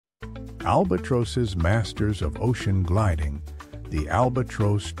Albatrosses, masters of ocean gliding, the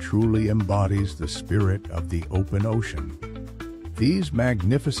albatross truly embodies the spirit of the open ocean. These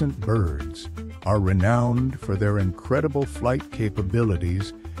magnificent birds are renowned for their incredible flight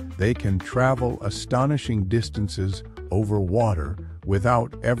capabilities. They can travel astonishing distances over water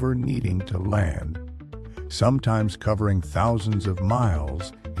without ever needing to land, sometimes covering thousands of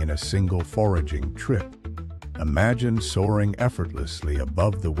miles in a single foraging trip. Imagine soaring effortlessly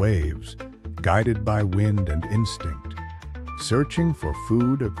above the waves, guided by wind and instinct, searching for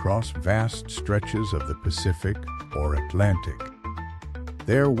food across vast stretches of the Pacific or Atlantic.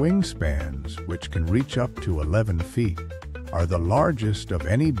 Their wingspans, which can reach up to 11 feet, are the largest of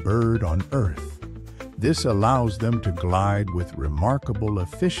any bird on Earth. This allows them to glide with remarkable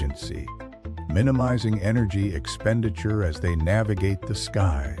efficiency, minimizing energy expenditure as they navigate the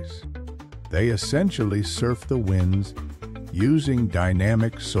skies. They essentially surf the winds, using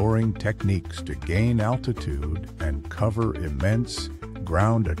dynamic soaring techniques to gain altitude and cover immense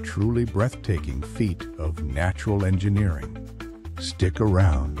ground, a truly breathtaking feat of natural engineering. Stick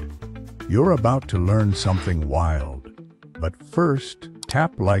around. You're about to learn something wild. But first,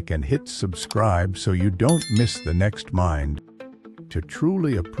 tap like and hit subscribe so you don't miss the next mind. To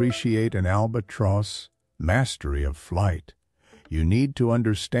truly appreciate an albatross mastery of flight, you need to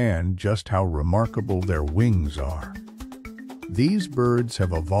understand just how remarkable their wings are. These birds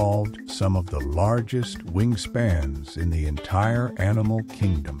have evolved some of the largest wingspans in the entire animal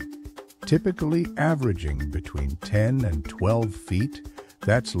kingdom, typically averaging between 10 and 12 feet.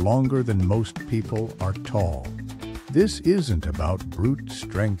 That's longer than most people are tall. This isn't about brute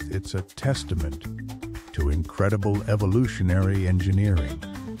strength, it's a testament to incredible evolutionary engineering.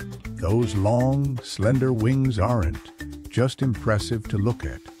 Those long, slender wings aren't just impressive to look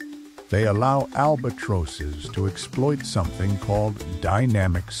at. They allow albatrosses to exploit something called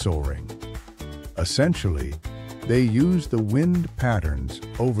dynamic soaring. Essentially, they use the wind patterns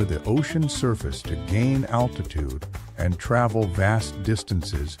over the ocean surface to gain altitude and travel vast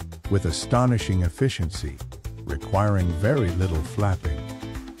distances with astonishing efficiency, requiring very little flapping.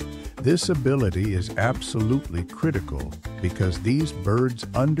 This ability is absolutely critical because these birds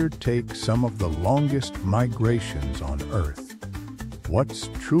undertake some of the longest migrations on Earth. What's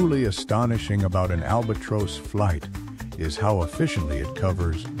truly astonishing about an albatross flight is how efficiently it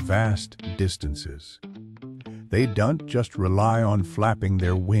covers vast distances. They don't just rely on flapping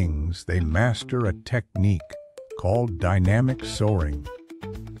their wings, they master a technique called dynamic soaring.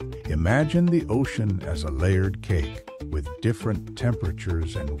 Imagine the ocean as a layered cake with different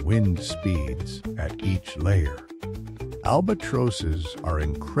temperatures and wind speeds at each layer. Albatrosses are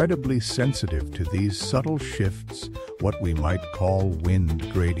incredibly sensitive to these subtle shifts, what we might call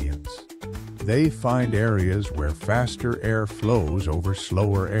wind gradients. They find areas where faster air flows over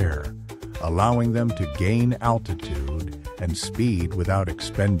slower air, allowing them to gain altitude and speed without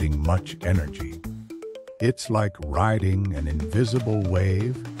expending much energy. It's like riding an invisible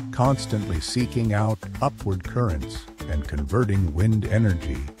wave, constantly seeking out upward currents and converting wind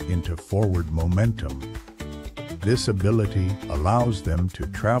energy into forward momentum. This ability allows them to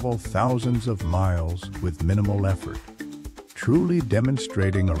travel thousands of miles with minimal effort, truly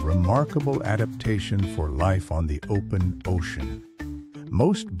demonstrating a remarkable adaptation for life on the open ocean.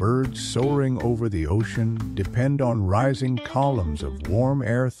 Most birds soaring over the ocean depend on rising columns of warm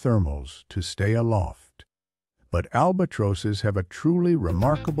air thermals to stay aloft. But albatrosses have a truly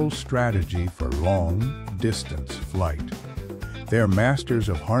remarkable strategy for long-distance flight. They're masters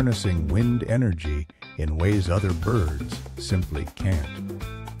of harnessing wind energy in ways other birds simply can't.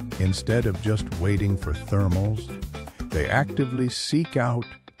 Instead of just waiting for thermals, they actively seek out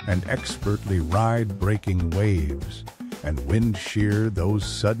and expertly ride breaking waves and wind shear those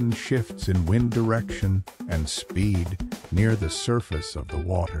sudden shifts in wind direction and speed near the surface of the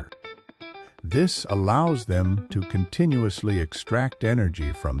water. This allows them to continuously extract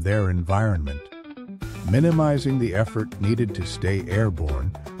energy from their environment, minimizing the effort needed to stay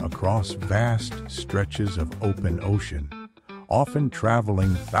airborne across vast stretches of open ocean, often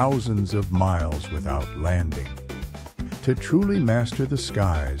traveling thousands of miles without landing. To truly master the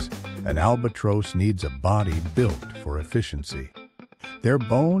skies, an albatross needs a body built for efficiency. Their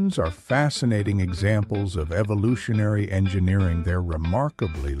bones are fascinating examples of evolutionary engineering. They're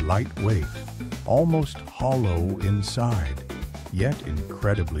remarkably lightweight, almost hollow inside, yet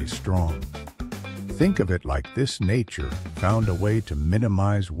incredibly strong. Think of it like this: nature found a way to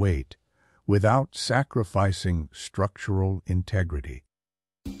minimize weight without sacrificing structural integrity.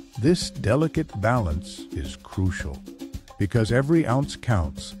 This delicate balance is crucial because every ounce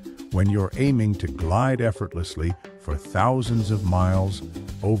counts when you're aiming to glide effortlessly for thousands of miles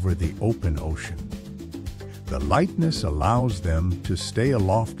over the open ocean. The lightness allows them to stay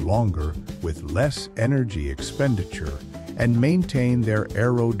aloft longer with less energy expenditure and maintain their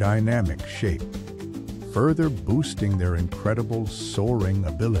aerodynamic shape, further boosting their incredible soaring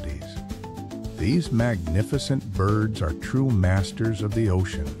abilities. These magnificent birds are true masters of the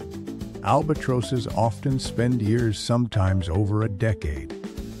ocean. Albatrosses often spend years, sometimes over a decade,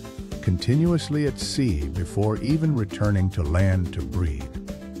 continuously at sea before even returning to land to breed.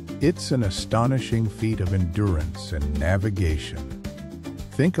 It's an astonishing feat of endurance and navigation.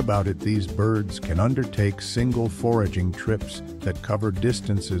 Think about it, these birds can undertake single foraging trips that cover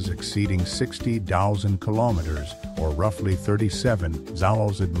distances exceeding 60,000 kilometers, or roughly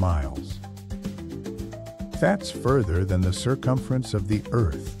 37,000 miles. That's further than the circumference of the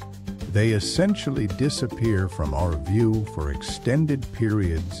Earth. They essentially disappear from our view for extended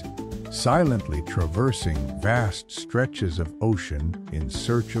periods, silently traversing vast stretches of ocean in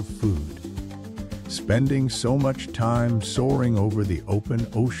search of food. Spending so much time soaring over the open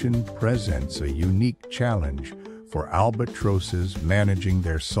ocean presents a unique challenge for albatrosses managing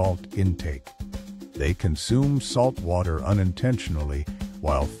their salt intake. They consume salt water unintentionally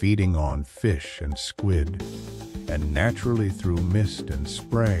while feeding on fish and squid, and naturally through mist and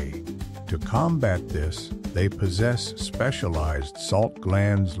spray. To combat this, they possess specialized salt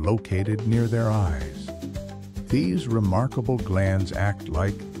glands located near their eyes. These remarkable glands act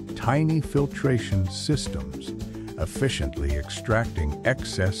like tiny filtration systems, efficiently extracting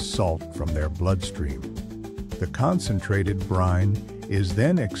excess salt from their bloodstream. The concentrated brine is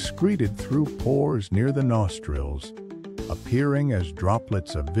then excreted through pores near the nostrils, appearing as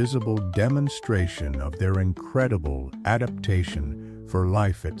droplets, a visible demonstration of their incredible adaptation for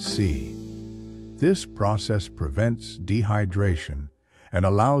life at sea. This process prevents dehydration and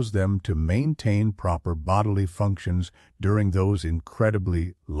allows them to maintain proper bodily functions during those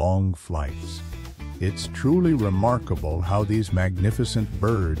incredibly long flights. It's truly remarkable how these magnificent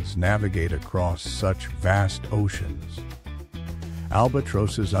birds navigate across such vast oceans.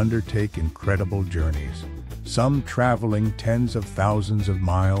 Albatrosses undertake incredible journeys, some traveling tens of thousands of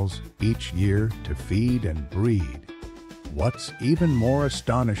miles each year to feed and breed. What's even more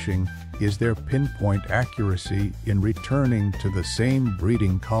astonishing is their pinpoint accuracy in returning to the same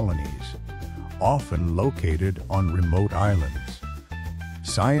breeding colonies, often located on remote islands.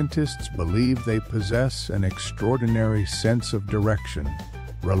 Scientists believe they possess an extraordinary sense of direction,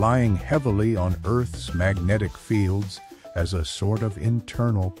 relying heavily on Earth's magnetic fields as a sort of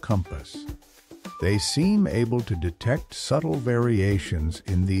internal compass. They seem able to detect subtle variations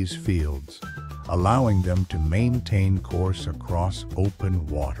in these fields, allowing them to maintain course across open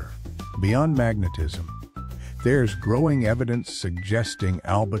water. Beyond magnetism, there's growing evidence suggesting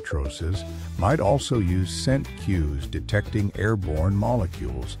albatrosses might also use scent cues, detecting airborne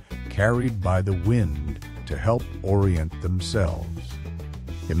molecules carried by the wind to help orient themselves.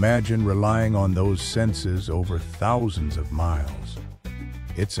 Imagine relying on those senses over thousands of miles.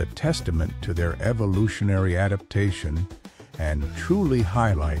 It's a testament to their evolutionary adaptation and truly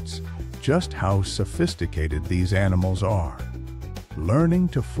highlights just how sophisticated these animals are. Learning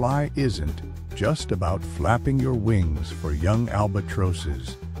to fly isn't just about flapping your wings for young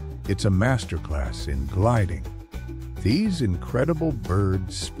albatrosses. It's a masterclass in gliding. These incredible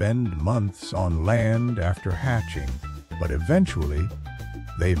birds spend months on land after hatching, but eventually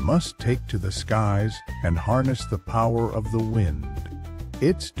they must take to the skies and harness the power of the wind.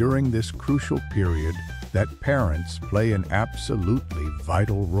 It's during this crucial period that parents play an absolutely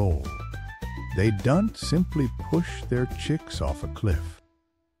vital role. They don't simply push their chicks off a cliff.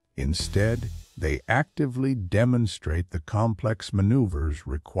 Instead, they actively demonstrate the complex maneuvers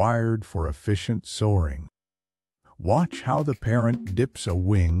required for efficient soaring. Watch how the parent dips a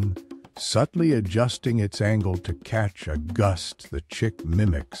wing, subtly adjusting its angle to catch a gust. The chick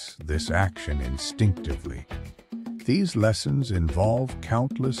mimics this action instinctively. These lessons involve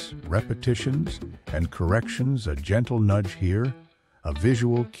countless repetitions and corrections, a gentle nudge here, a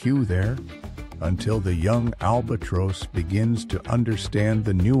visual cue there, until the young albatross begins to understand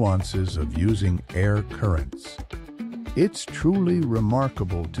the nuances of using air currents. It's truly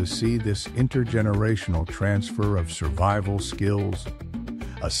remarkable to see this intergenerational transfer of survival skills,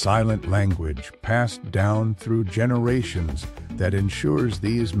 a silent language passed down through generations that ensures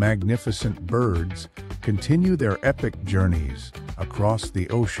these magnificent birds continue their epic journeys across the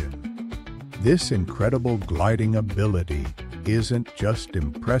ocean. This incredible gliding ability isn't just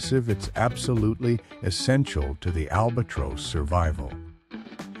impressive, it's absolutely essential to the albatross survival.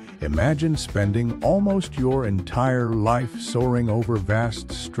 Imagine spending almost your entire life soaring over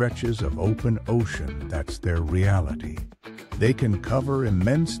vast stretches of open ocean. That's their reality. They can cover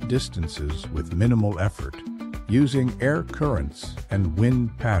immense distances with minimal effort, using air currents and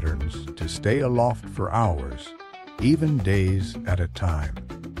wind patterns to stay aloft for hours, even days at a time.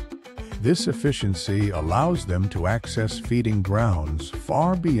 This efficiency allows them to access feeding grounds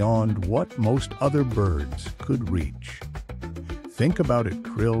far beyond what most other birds could reach. Think about it: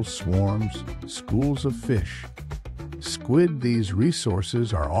 krill swarms, schools of fish, squid. These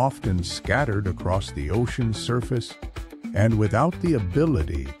resources are often scattered across the ocean's surface, and without the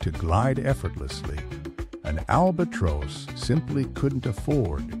ability to glide effortlessly, an albatross simply couldn't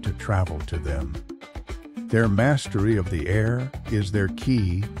afford to travel to them. Their mastery of the air is their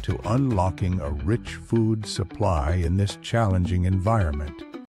key to unlocking a rich food supply in this challenging environment.